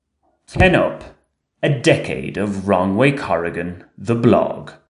10 Up, a decade of Wrong Way Corrigan, the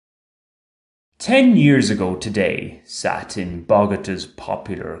blog. 10 years ago today, sat in Bogota's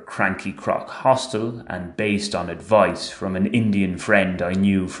popular Cranky Crock hostel and based on advice from an Indian friend I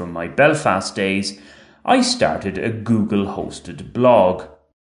knew from my Belfast days, I started a Google-hosted blog.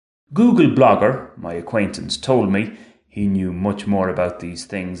 Google Blogger, my acquaintance told me, he knew much more about these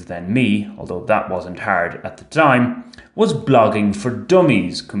things than me, although that wasn't hard at the time, was blogging for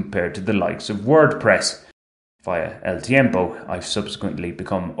dummies compared to the likes of WordPress. Via El Tiempo, I've subsequently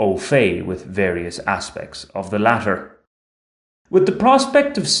become au fait with various aspects of the latter. With the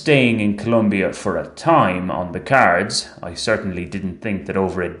prospect of staying in Colombia for a time on the cards, I certainly didn't think that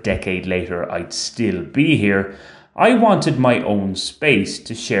over a decade later I'd still be here. I wanted my own space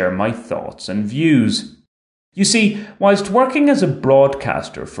to share my thoughts and views. You see, whilst working as a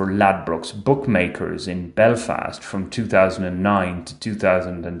broadcaster for Ladbrokes Bookmakers in Belfast from 2009 to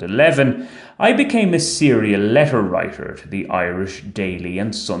 2011, I became a serial letter writer to the Irish daily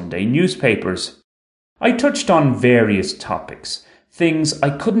and Sunday newspapers. I touched on various topics, things I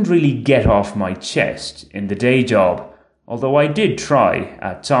couldn't really get off my chest in the day job, although I did try,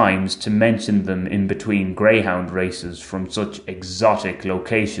 at times, to mention them in between greyhound races from such exotic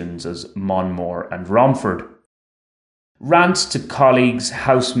locations as Monmore and Romford. Rants to colleagues,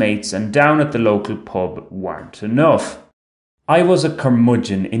 housemates and down at the local pub weren't enough. I was a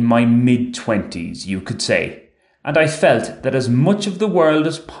curmudgeon in my mid-20s, you could say, and I felt that as much of the world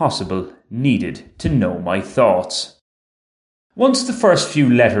as possible needed to know my thoughts. Once the first few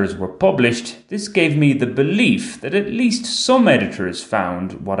letters were published, this gave me the belief that at least some editors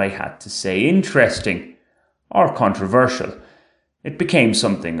found what I had to say interesting, or controversial. It became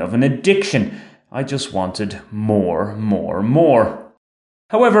something of an addiction. I just wanted more.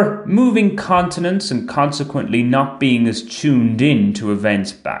 However, moving continents and consequently not being as tuned in to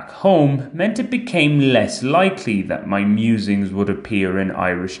events back home meant it became less likely that my musings would appear in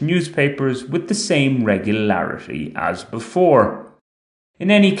Irish newspapers with the same regularity as before.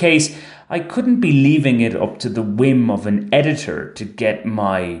 In any case, I couldn't be leaving it up to the whim of an editor to get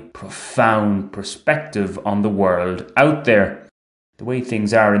my profound perspective on the world out there. The way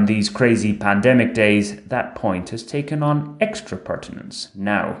things are in these crazy pandemic days, that point has taken on extra pertinence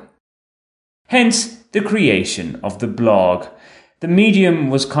now. Hence, the creation of the blog. The medium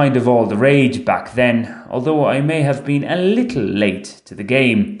was kind of all the rage back then, although I may have been a little late to the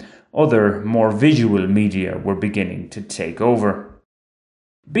game. Other, more visual media were beginning to take over.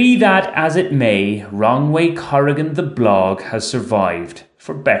 Be that as it may, Wrong Way Corrigan the blog has survived,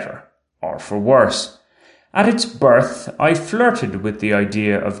 for better or for worse. At its birth, I flirted with the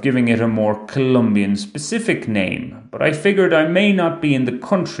idea of giving it a more Colombian-specific name, but I figured I may not be in the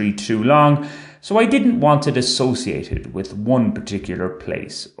country too long, so I didn't want it associated with one particular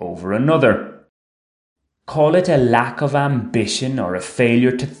place over another. Call it a lack of ambition or a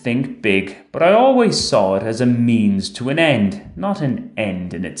failure to think big, but I always saw it as a means to an end, not an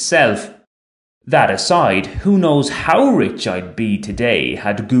end in itself. That aside, who knows how rich I'd be today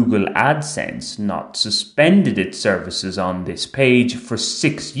had Google AdSense not suspended its services on this page for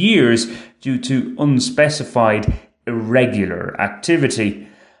 6 years due to unspecified, irregular activity.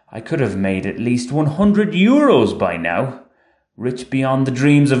 I could have made at least €100 by now. Rich beyond the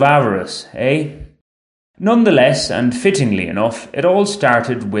dreams of avarice, eh? Nonetheless, and fittingly enough, it all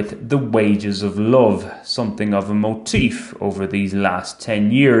started with the wages of love, something of a motif over these last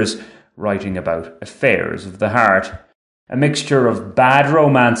 10 years, writing about affairs of the heart. A mixture of bad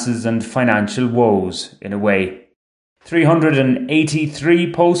romances and financial woes, in a way.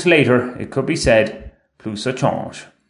 383 posts later, it could be said, plus ça change.